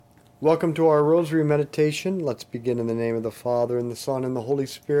Welcome to our Rosary Meditation. Let's begin in the name of the Father, and the Son, and the Holy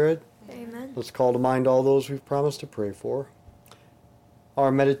Spirit. Amen. Let's call to mind all those we've promised to pray for.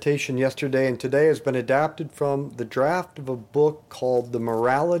 Our meditation yesterday and today has been adapted from the draft of a book called The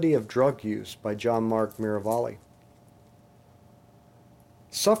Morality of Drug Use by John Mark Miravalli.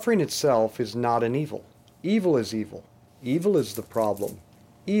 Suffering itself is not an evil. Evil is evil. Evil is the problem.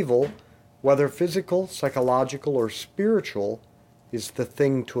 Evil, whether physical, psychological, or spiritual, is the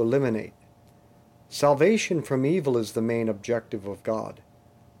thing to eliminate. Salvation from evil is the main objective of God.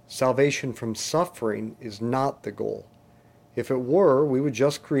 Salvation from suffering is not the goal. If it were, we would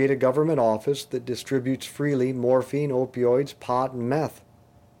just create a government office that distributes freely morphine, opioids, pot, and meth.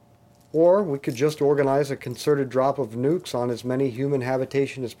 Or we could just organize a concerted drop of nukes on as many human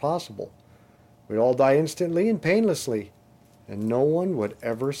habitation as possible. We'd all die instantly and painlessly, and no one would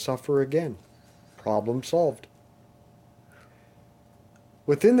ever suffer again. Problem solved.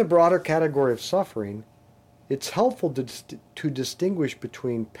 Within the broader category of suffering, it's helpful to distinguish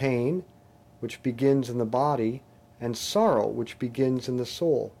between pain, which begins in the body, and sorrow, which begins in the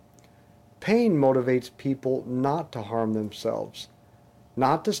soul. Pain motivates people not to harm themselves,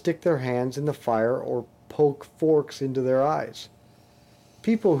 not to stick their hands in the fire or poke forks into their eyes.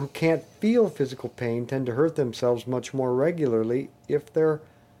 People who can't feel physical pain tend to hurt themselves much more regularly if they're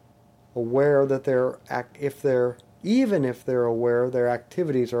aware that even if they're aware their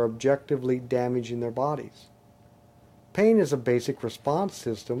activities are objectively damaging their bodies. Pain is a basic response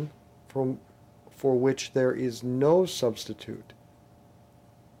system for which there is no substitute.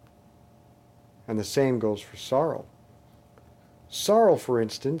 And the same goes for sorrow. Sorrow, for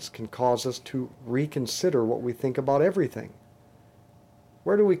instance, can cause us to reconsider what we think about everything.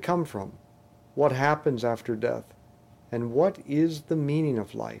 Where do we come from? What happens after death? And what is the meaning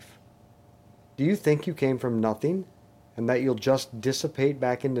of life? Do you think you came from nothing, and that you'll just dissipate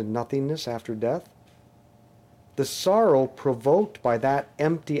back into nothingness after death? The sorrow provoked by that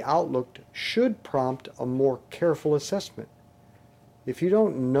empty outlook should prompt a more careful assessment. If you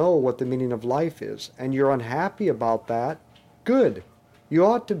don't know what the meaning of life is, and you're unhappy about that, good. You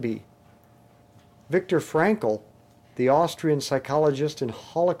ought to be. Viktor Frankl, the Austrian psychologist and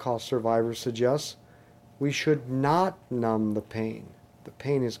Holocaust survivor, suggests we should not numb the pain. The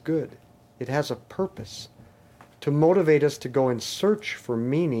pain is good. It has a purpose to motivate us to go in search for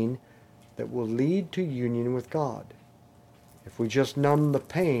meaning that will lead to union with God. If we just numb the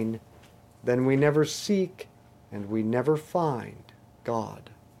pain, then we never seek and we never find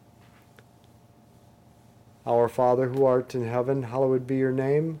God. Our Father who art in heaven, hallowed be your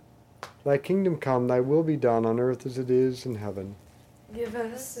name. Thy kingdom come, thy will be done on earth as it is in heaven. Give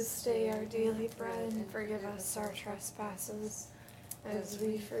us this day our daily bread, and forgive us our trespasses, as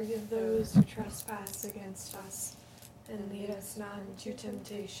we forgive those who trespass against us. And lead us not into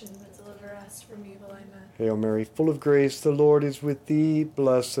temptation, but deliver us from evil. Amen. Hail Mary, full of grace, the Lord is with thee.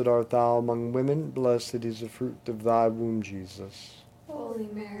 Blessed art thou among women. Blessed is the fruit of thy womb, Jesus. Holy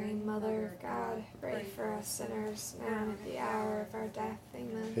Mary, Mother of God, pray for us sinners, now and at the hour of our death.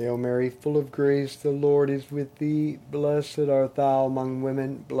 Amen. Hail Mary, full of grace, the Lord is with thee. Blessed art thou among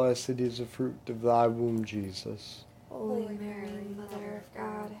women. Blessed is the fruit of thy womb, Jesus. Holy Mary, Mother of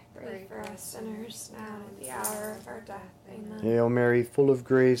God, pray for us sinners, now and at the hour of our death. Amen. Hail Mary, full of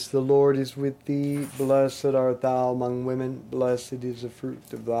grace, the Lord is with thee. Blessed art thou among women. Blessed is the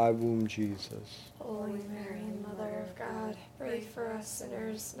fruit of thy womb, Jesus. Holy Mary, Mother of God, pray for us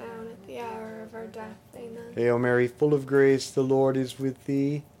sinners, now and at the hour of our death. Amen. Hail Mary, full of grace, the Lord is with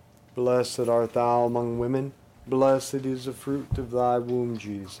thee. Blessed art thou among women. Blessed is the fruit of thy womb,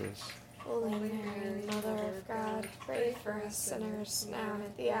 Jesus. Holy Mary, Mother of God, pray for us sinners, now and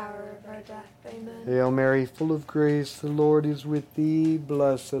at the hour of our death. Amen. Hail Mary, full of grace, the Lord is with thee.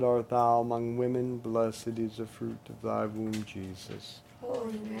 Blessed art thou among women. Blessed is the fruit of thy womb, Jesus.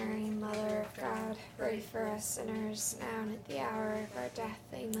 Holy Mary, Mother of God, pray for us sinners, now and at the hour of our death.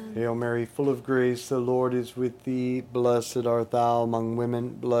 Amen. Hail Mary, full of grace, the Lord is with thee. Blessed art thou among women.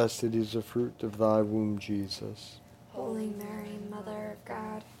 Blessed is the fruit of thy womb, Jesus. Holy Mary, Mother of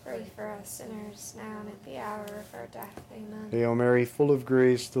God, pray for us sinners, now and at the hour of our death. Amen. Hail Mary, full of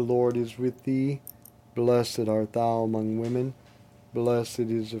grace, the Lord is with thee. Blessed art thou among women. Blessed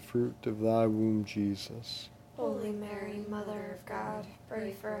is the fruit of thy womb, Jesus. Holy Mary, Mother of God,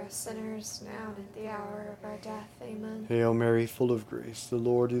 pray for us sinners, now and at the hour of our death. Amen. Hail Mary, full of grace, the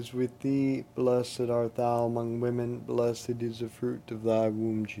Lord is with thee. Blessed art thou among women. Blessed is the fruit of thy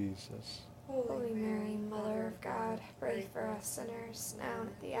womb, Jesus. Holy Mary, Mother of God, pray for us sinners, now and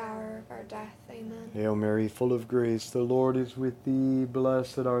at the hour of our death. Amen. Hail Mary, full of grace, the Lord is with thee.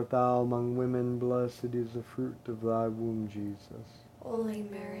 Blessed art thou among women. Blessed is the fruit of thy womb, Jesus. Holy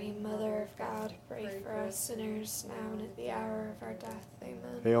Mary, Mother of God, pray for us sinners, now and at the hour of our death.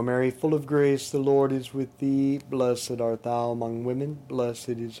 Amen. Hail Mary, full of grace, the Lord is with thee. Blessed art thou among women. Blessed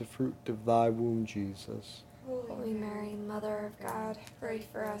is the fruit of thy womb, Jesus. Holy Mary, Mother of God, pray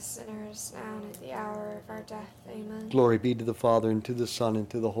for us sinners, now and at the hour of our death. Amen. Glory be to the Father, and to the Son, and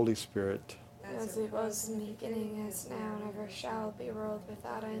to the Holy Spirit. As it was in the beginning, as now, and ever shall be, world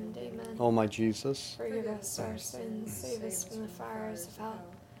without end. Amen. O my Jesus, Forgive us our sins, save us from the fires of hell.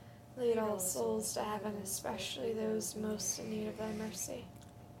 Lead all souls to heaven, especially those most in need of thy mercy.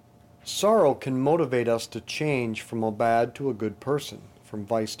 sorrow can motivate us to change from a bad to a good person, from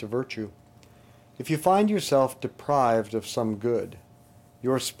vice to virtue. If you find yourself deprived of some good,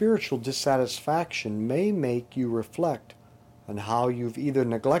 your spiritual dissatisfaction may make you reflect on how you've either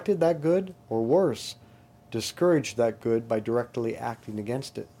neglected that good or, worse, discouraged that good by directly acting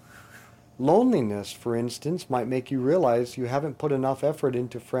against it. Loneliness, for instance, might make you realize you haven't put enough effort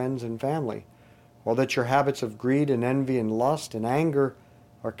into friends and family, or that your habits of greed and envy and lust and anger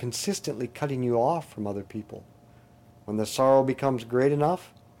are consistently cutting you off from other people. When the sorrow becomes great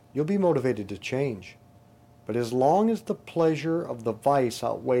enough, you'll be motivated to change. But as long as the pleasure of the vice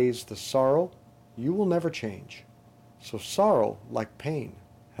outweighs the sorrow, you will never change. So sorrow, like pain,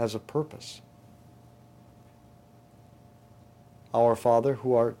 has a purpose. Our Father,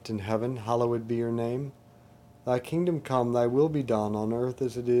 who art in heaven, hallowed be your name. Thy kingdom come, thy will be done on earth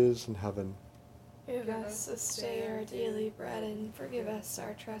as it is in heaven. Give us this day our daily bread, and forgive us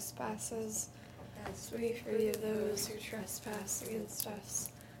our trespasses, as we forgive those who trespass against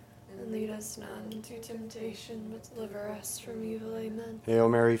us. And lead us not into temptation, but deliver us from evil. Amen. Hail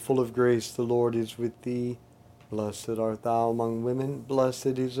Mary, full of grace, the Lord is with thee. Blessed art thou among women,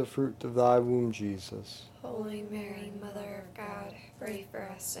 blessed is the fruit of thy womb, Jesus. Holy Mary, Mother of God, pray for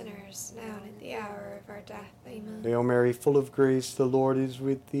us sinners, now and at the hour of our death. Amen. Hail Mary, full of grace, the Lord is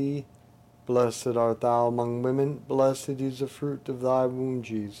with thee. Blessed art thou among women, blessed is the fruit of thy womb,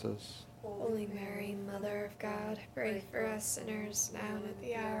 Jesus. Holy Mary, Mother of God, pray for us sinners, now and at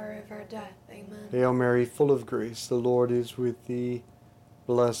the hour of our death. Amen. Hail Mary, full of grace, the Lord is with thee.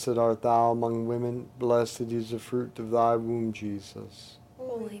 Blessed art thou among women, blessed is the fruit of thy womb, Jesus.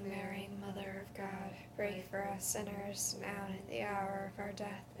 Holy Mary, Mother of God, pray for us sinners, now and at the hour of our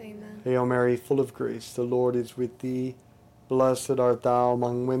death. Amen. Hail Mary, full of grace, the Lord is with thee. Blessed art thou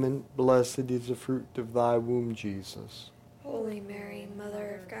among women, blessed is the fruit of thy womb, Jesus. Holy Mary,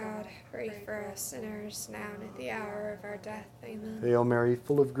 Mother of God, pray for us sinners, now and at the hour of our death. Amen. Hail Mary,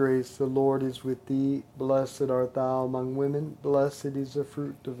 full of grace, the Lord is with thee. Blessed art thou among women, blessed is the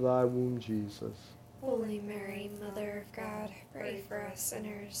fruit of thy womb, Jesus. Holy Mary, Mother of God, pray for us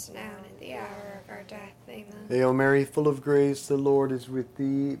sinners, now and at the hour of our death. Amen. Hail Mary, full of grace, the Lord is with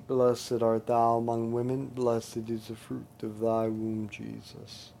thee. Blessed art thou among women, blessed is the fruit of thy womb,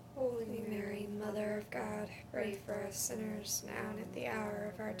 Jesus. Holy Mary, Mother of God, pray for us sinners, now and at the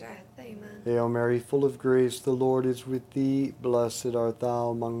hour of our death. Amen. Hail Mary, full of grace, the Lord is with thee. Blessed art thou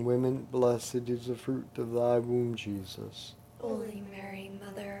among women, blessed is the fruit of thy womb, Jesus. Holy Mary,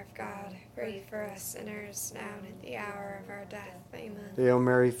 Mother of God, pray for us sinners, now and at the hour of our death. Amen. Hail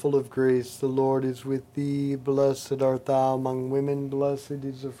Mary, full of grace, the Lord is with thee. Blessed art thou among women, blessed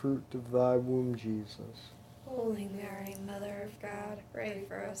is the fruit of thy womb, Jesus. Holy Mary, Mother of God, pray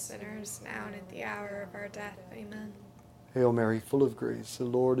for us sinners, now and at the hour of our death. Amen. Hail Mary, full of grace, the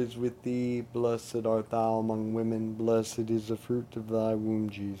Lord is with thee. Blessed art thou among women, blessed is the fruit of thy womb,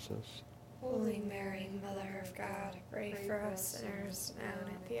 Jesus. Holy Mary, Mother of God, pray for us sinners, now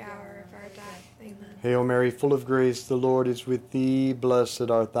and at the hour of our death. Amen. Hail Mary, full of grace, the Lord is with thee.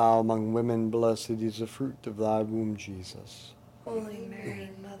 Blessed art thou among women, blessed is the fruit of thy womb, Jesus. Holy Mary,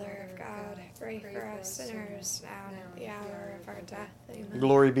 Mother of God, pray for us sinners, now and at the hour of our death. Amen.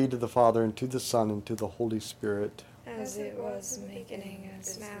 Glory be to the Father, and to the Son, and to the Holy Spirit. As it was in the beginning,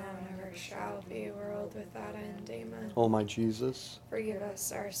 as now, and ever shall be, world without end. Amen. O my Jesus, Forgive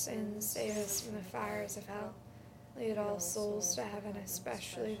us our sins, save us from the fires of hell. Lead all souls to heaven,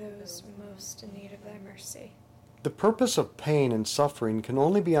 especially those most in need of thy mercy. the purpose of pain and suffering can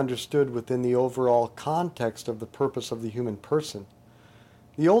only be understood within the overall context of the purpose of the human person.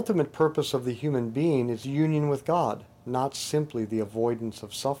 The ultimate purpose of the human being is union with God, not simply the avoidance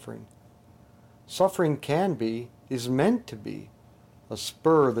of suffering. Suffering can be, is meant to be, a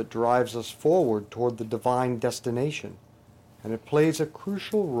spur that drives us forward toward the divine destination, and it plays a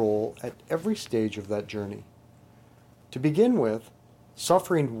crucial role at every stage of that journey. To begin with,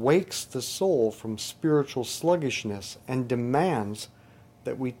 suffering wakes the soul from spiritual sluggishness and demands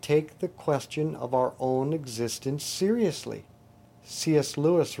that we take the question of our own existence seriously. C.S.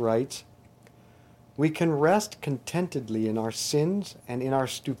 Lewis writes, We can rest contentedly in our sins and in our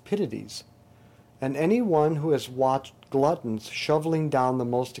stupidities, and anyone who has watched gluttons shoveling down the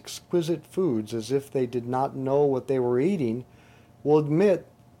most exquisite foods as if they did not know what they were eating will admit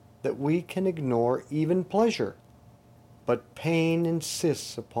that we can ignore even pleasure, but pain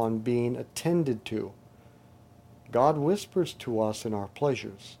insists upon being attended to. God whispers to us in our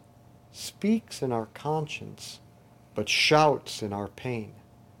pleasures, speaks in our conscience, but shouts in our pain.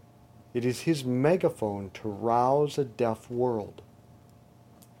 It is his megaphone to rouse a deaf world.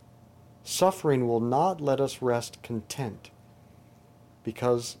 Suffering will not let us rest content,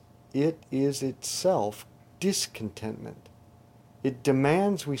 because it is itself discontentment. It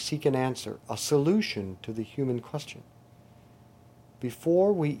demands we seek an answer, a solution to the human question.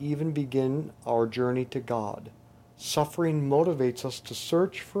 Before we even begin our journey to God, suffering motivates us to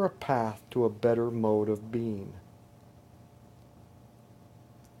search for a path to a better mode of being.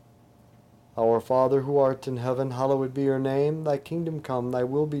 Our Father who art in heaven, hallowed be your name. Thy kingdom come, thy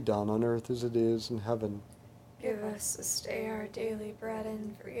will be done on earth as it is in heaven. Give us this day our daily bread,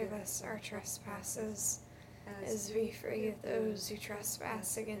 and forgive us our trespasses, as we forgive those who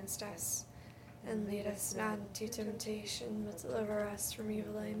trespass against us. And lead us not into temptation, but deliver us from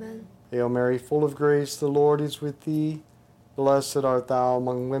evil. Amen. Hail Mary, full of grace, the Lord is with thee. Blessed art thou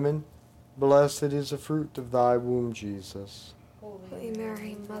among women. Blessed is the fruit of thy womb, Jesus. Holy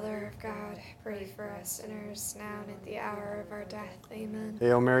Mary, Mother of God, pray for us sinners, now and at the hour of our death. Amen.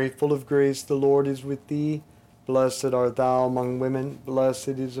 Hail Mary, full of grace, the Lord is with thee. Blessed art thou among women. Blessed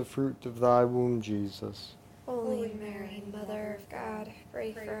is the fruit of thy womb, Jesus. Holy Mary, Mother of God,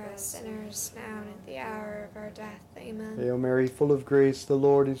 pray for us sinners, now and at the hour of our death. Amen. Hail Mary, full of grace, the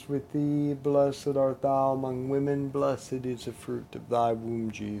Lord is with thee. Blessed art thou among women. Blessed is the fruit of thy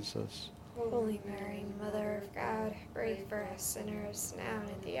womb, Jesus. Holy Mary, Mother of God, pray for us sinners, now and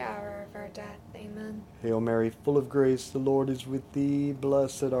at the hour of our death. Amen. Hail Mary, full of grace, the Lord is with thee.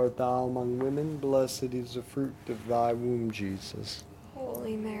 Blessed art thou among women. Blessed is the fruit of thy womb, Jesus.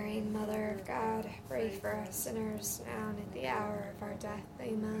 Holy Mary, Mother of God, pray for us sinners, now and at the hour of our death.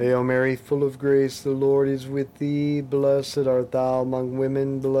 Amen. Hail Mary, full of grace, the Lord is with thee. Blessed art thou among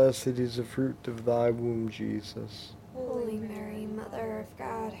women. Blessed is the fruit of thy womb, Jesus. Holy Mary, Mother of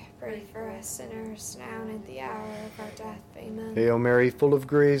God, pray for us sinners, now and at the hour of our death. Amen. Hail Mary, full of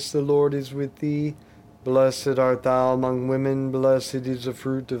grace, the Lord is with thee. Blessed art thou among women. Blessed is the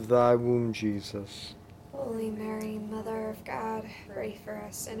fruit of thy womb, Jesus. Holy Mary, Mother of God, pray for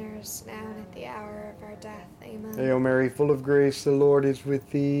us sinners, now and at the hour of our death. Amen. Hail Mary, full of grace, the Lord is with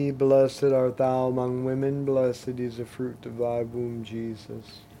thee. Blessed art thou among women. Blessed is the fruit of thy womb,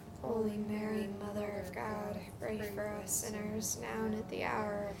 Jesus. Holy Mary, Mother of God, pray for us sinners, now and at the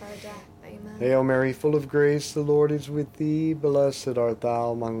hour of our death. Amen. Hail Mary, full of grace, the Lord is with thee. Blessed art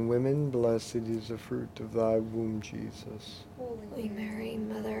thou among women. Blessed is the fruit of thy womb, Jesus. Holy Mary,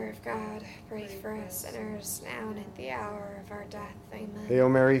 Mother of God, pray for us sinners, now and at the hour of our death. Amen. Hail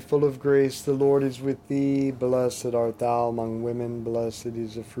Mary, full of grace, the Lord is with thee. Blessed art thou among women. Blessed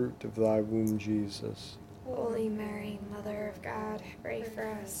is the fruit of thy womb, Jesus. Holy Mary, Mother of God, pray for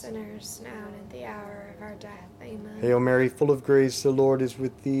us sinners, now and at the hour of our death. Amen. Hail Mary, full of grace, the Lord is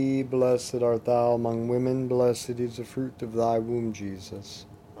with thee. Blessed art thou among women. Blessed is the fruit of thy womb, Jesus.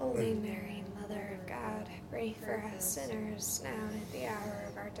 Holy Mary, Mother of God, pray for us sinners, now and at the hour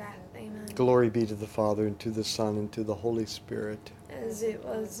of our death. Amen. Glory be to the Father, and to the Son, and to the Holy Spirit. As it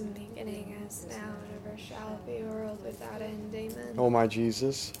was in the beginning, as now, and ever shall be, world without end. Amen. O my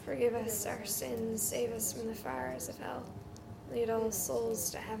Jesus, forgive us our sins, save us from the fires of hell. Lead all souls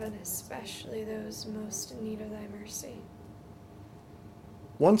to heaven, especially those most in need of thy mercy.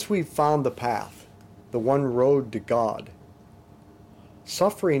 once we've found the path, the one road to God,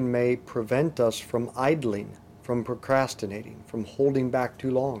 suffering may prevent us from idling, from procrastinating, from holding back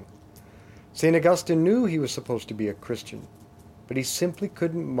too long. St. Augustine knew he was supposed to be a Christian, but he simply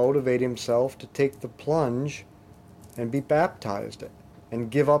couldn't motivate himself to take the plunge and be baptized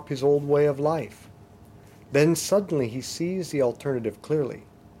and give up his old way of life. Then suddenly he sees the alternative clearly.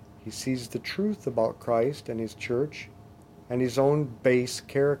 He sees the truth about Christ and his church and his own base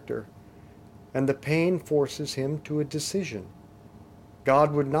character, and the pain forces him to a decision.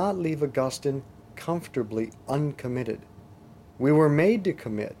 God would not leave Augustine comfortably uncommitted. We were made to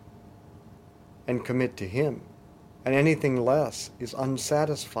commit, and commit to him, and anything less is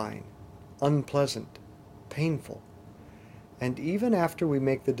unsatisfying, unpleasant, painful. And even after we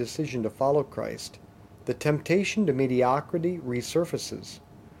make the decision to follow Christ, the temptation to mediocrity resurfaces.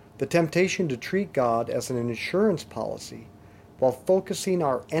 The temptation to treat God as an insurance policy while focusing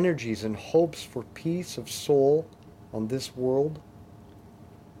our energies and hopes for peace of soul on this world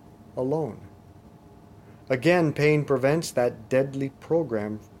alone. Again, pain prevents that deadly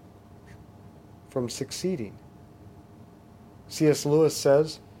program from succeeding. C.S. Lewis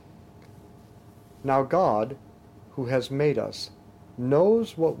says, "Now God, who has made us,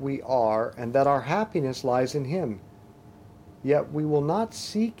 knows what we are and that our happiness lies in Him. Yet we will not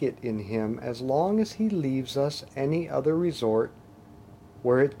seek it in Him as long as He leaves us any other resort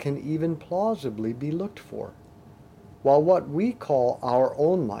where it can even plausibly be looked for. While what we call our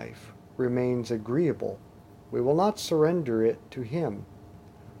own life remains agreeable, we will not surrender it to Him.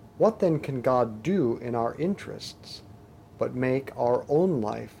 What then can God do in our interests but make our own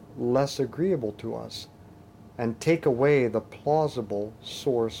life less agreeable to us and take away the plausible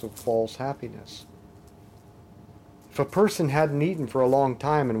source of false happiness? If a person hadn't eaten for a long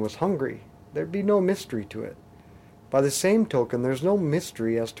time and was hungry, there'd be no mystery to it. By the same token, there's no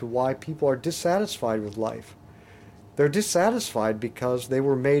mystery as to why people are dissatisfied with life. They're dissatisfied because they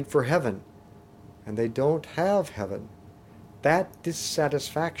were made for heaven, and they don't have heaven. That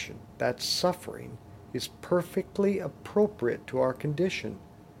dissatisfaction, that suffering, is perfectly appropriate to our condition.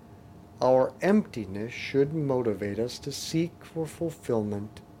 Our emptiness should motivate us to seek for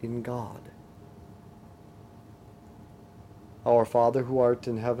fulfillment in God. Our Father, who art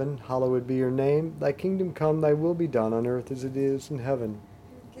in heaven, hallowed be your name. Thy kingdom come, thy will be done on earth as it is in heaven.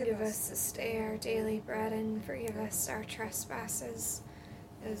 Give us this day our daily bread, and forgive us our trespasses,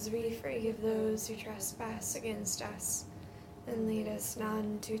 as we forgive those who trespass against us. And lead us not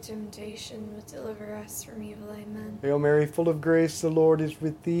into temptation, but deliver us from evil. Amen. Hail Mary, full of grace, the Lord is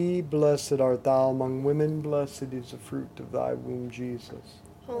with thee. Blessed art thou among women. Blessed is the fruit of thy womb, Jesus.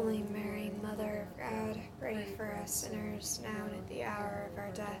 Holy Mary, Mother of God, pray for us sinners, now and at the hour of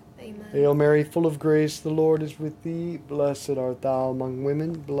our death. Amen. Hail Mary, full of grace, the Lord is with thee. Blessed art thou among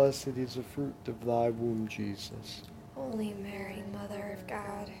women. Blessed is the fruit of thy womb, Jesus. Holy Mary, Mother of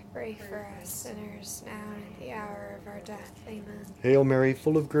God, pray for us sinners, now and at the hour of our death. Amen. Hail Mary,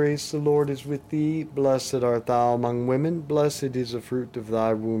 full of grace, the Lord is with thee. Blessed art thou among women. Blessed is the fruit of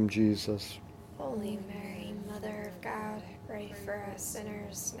thy womb, Jesus. Holy Mary, Mother of God, pray for us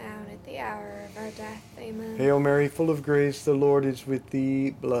sinners, now and at the hour of our death. Amen. Hail Mary, full of grace, the Lord is with thee.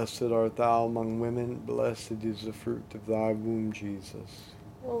 Blessed art thou among women. Blessed is the fruit of thy womb, Jesus.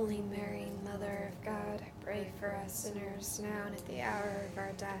 Holy Mary, Mother of God, pray for us sinners, now and at the hour of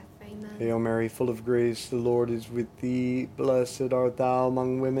our death. Amen. Hail Mary, full of grace, the Lord is with thee. Blessed art thou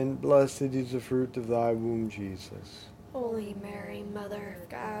among women. Blessed is the fruit of thy womb, Jesus. Holy Mary, Mother of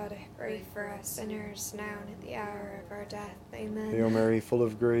God, pray for us sinners, now and at the hour of our death. Amen. Hail Mary, full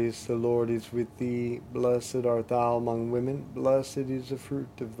of grace, the Lord is with thee. Blessed art thou among women. Blessed is the fruit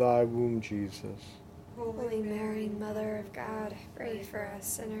of thy womb, Jesus. Holy Mary, Mother of God, pray for us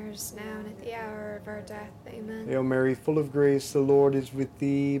sinners, now and at the hour of our death. Amen. Hail Mary, full of grace, the Lord is with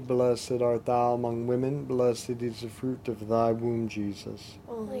thee. Blessed art thou among women. Blessed is the fruit of thy womb, Jesus.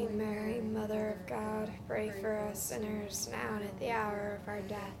 Holy Mary, Mother of God, pray for us sinners, now and at the hour of our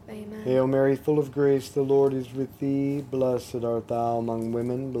death. Amen. Hail Mary, full of grace, the Lord is with thee. Blessed art thou among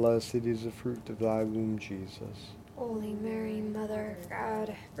women. Blessed is the fruit of thy womb, Jesus. Holy Mary, Mother of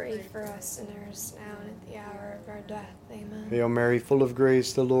God, pray for us sinners, now and at the hour of our death. Amen. Hail Mary, full of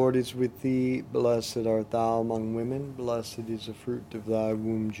grace, the Lord is with thee. Blessed art thou among women. Blessed is the fruit of thy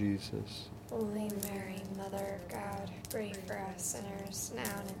womb, Jesus. Holy Mary, Mother of God, pray for us sinners,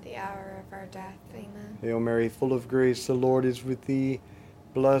 now and at the hour of our death. Amen. Hail Mary, full of grace, the Lord is with thee.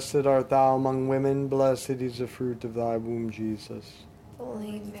 Blessed art thou among women. Blessed is the fruit of thy womb, Jesus.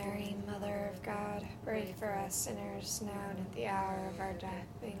 Holy Mary, Mother of God, pray for us sinners, now and at the hour of our death.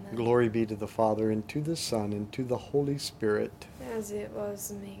 Amen. Glory be to the Father, and to the Son, and to the Holy Spirit. As it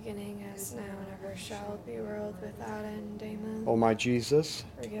was in the beginning, as now and ever shall be, world without end. Amen. O my Jesus,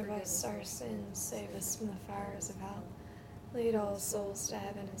 forgive us our sins, save us from the fires of hell. Lead all souls to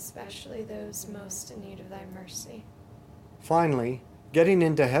heaven, especially those most in need of thy mercy. finally, getting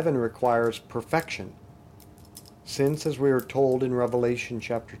into heaven requires perfection. Since, as we are told in Revelation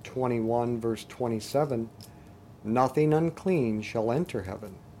chapter 21, verse 27, nothing unclean shall enter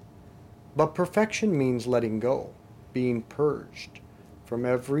heaven. But perfection means letting go, being purged from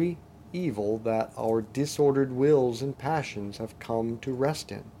every evil that our disordered wills and passions have come to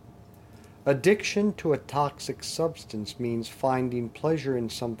rest in. Addiction to a toxic substance means finding pleasure in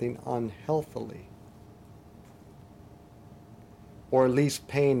something unhealthily, or at least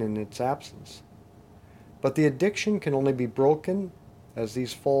pain in its absence. But the addiction can only be broken as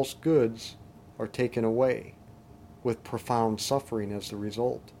these false goods are taken away, with profound suffering as the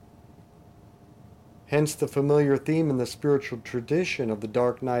result. Hence the familiar theme in the spiritual tradition of the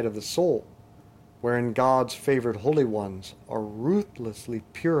dark night of the soul, wherein God's favored holy ones are ruthlessly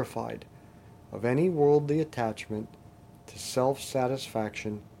purified of any worldly attachment to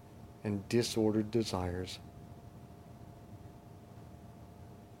self-satisfaction and disordered desires.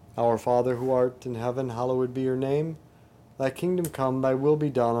 Our Father who art in heaven, hallowed be your name. Thy kingdom come, thy will be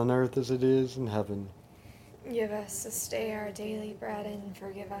done on earth as it is in heaven. Give us this day our daily bread, and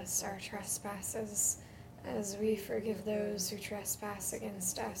forgive us our trespasses, as we forgive those who trespass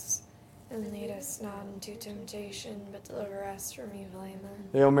against us. And lead us not into temptation, but deliver us from evil. Amen.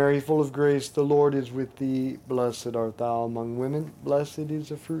 Hail Mary, full of grace, the Lord is with thee. Blessed art thou among women. Blessed is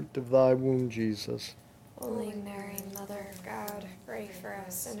the fruit of thy womb, Jesus. Holy Mary, Mother of God, pray for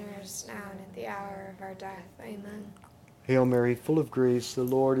us sinners, now and at the hour of our death. Amen. Hail Mary, full of grace, the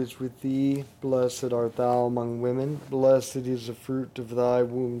Lord is with thee. Blessed art thou among women. Blessed is the fruit of thy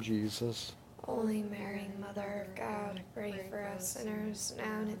womb, Jesus. Holy Mary, Mother of God, pray for us sinners,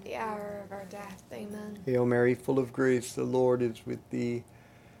 now and at the hour of our death. Amen. Hail Mary, full of grace, the Lord is with thee.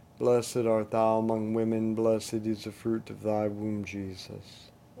 Blessed art thou among women. Blessed is the fruit of thy womb, Jesus.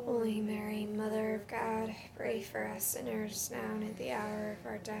 Holy Mary, Mother of God, pray for us sinners, now and at the hour of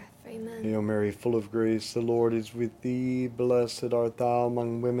our death. Amen. Hail Mary, full of grace, the Lord is with thee. Blessed art thou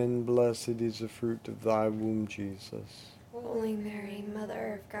among women. Blessed is the fruit of thy womb, Jesus. Holy Mary,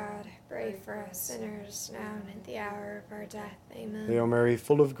 Mother of God, pray for us sinners, now and at the hour of our death. Amen. Hail Mary,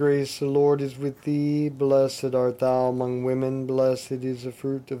 full of grace, the Lord is with thee. Blessed art thou among women. Blessed is the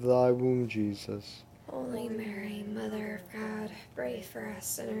fruit of thy womb, Jesus. Holy Mary, Mother of God, pray for us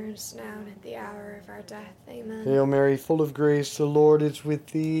sinners, now and at the hour of our death. Amen. Hail Mary, full of grace, the Lord is with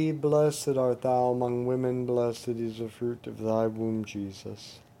thee. Blessed art thou among women. Blessed is the fruit of thy womb,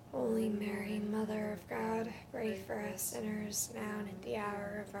 Jesus. Holy Mary, Mother of God, pray for us sinners, now and at the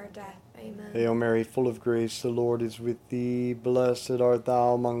hour of our death. Amen. Hail Mary, full of grace, the Lord is with thee. Blessed art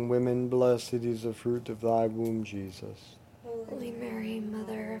thou among women. Blessed is the fruit of thy womb, Jesus. Holy Mary,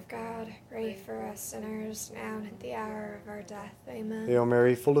 Mother of God, pray for us sinners, now and at the hour of our death. Amen. Hail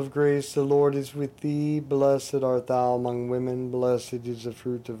Mary, full of grace, the Lord is with thee. Blessed art thou among women. Blessed is the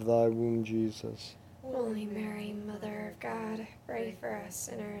fruit of thy womb, Jesus. Holy Mary, Mother of God, pray for us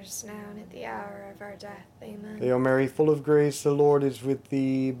sinners, now and at the hour of our death. Amen. Hail Mary, full of grace, the Lord is with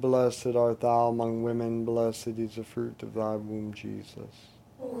thee. Blessed art thou among women. Blessed is the fruit of thy womb, Jesus.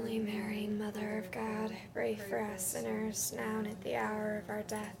 Holy Mary, Mother of God, pray for us sinners, now and at the hour of our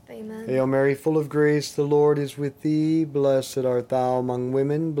death. Amen. Hail Mary, full of grace, the Lord is with thee. Blessed art thou among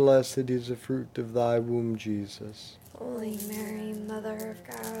women. Blessed is the fruit of thy womb, Jesus. Holy Mary, Mother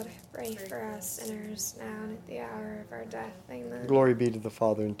of God, pray for us sinners, now and at the hour of our death. Amen. Glory be to the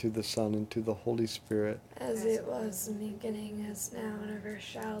Father, and to the Son, and to the Holy Spirit. As it was in the beginning, as now, and ever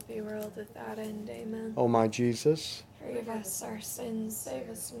shall be, world without end. Amen. O my Jesus, forgive us our sins, save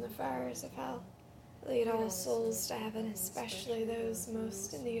us from the fires of hell. Lead all souls to heaven, especially those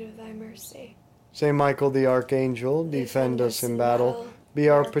most in need of thy mercy. Saint Michael the Archangel, defend us in battle. Be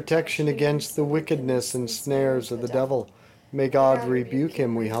our protection against the wickedness and snares of the devil. May God rebuke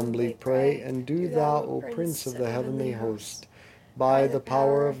him, we humbly pray. And do thou, O Prince of the heavenly host, by the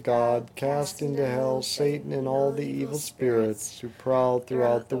power of God, cast into hell Satan and all the evil spirits who prowl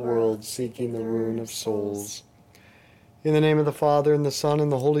throughout the world seeking the ruin of souls. In the name of the Father, and the Son, and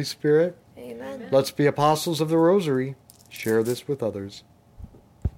the Holy Spirit. Amen. Let's be apostles of the Rosary. Share this with others.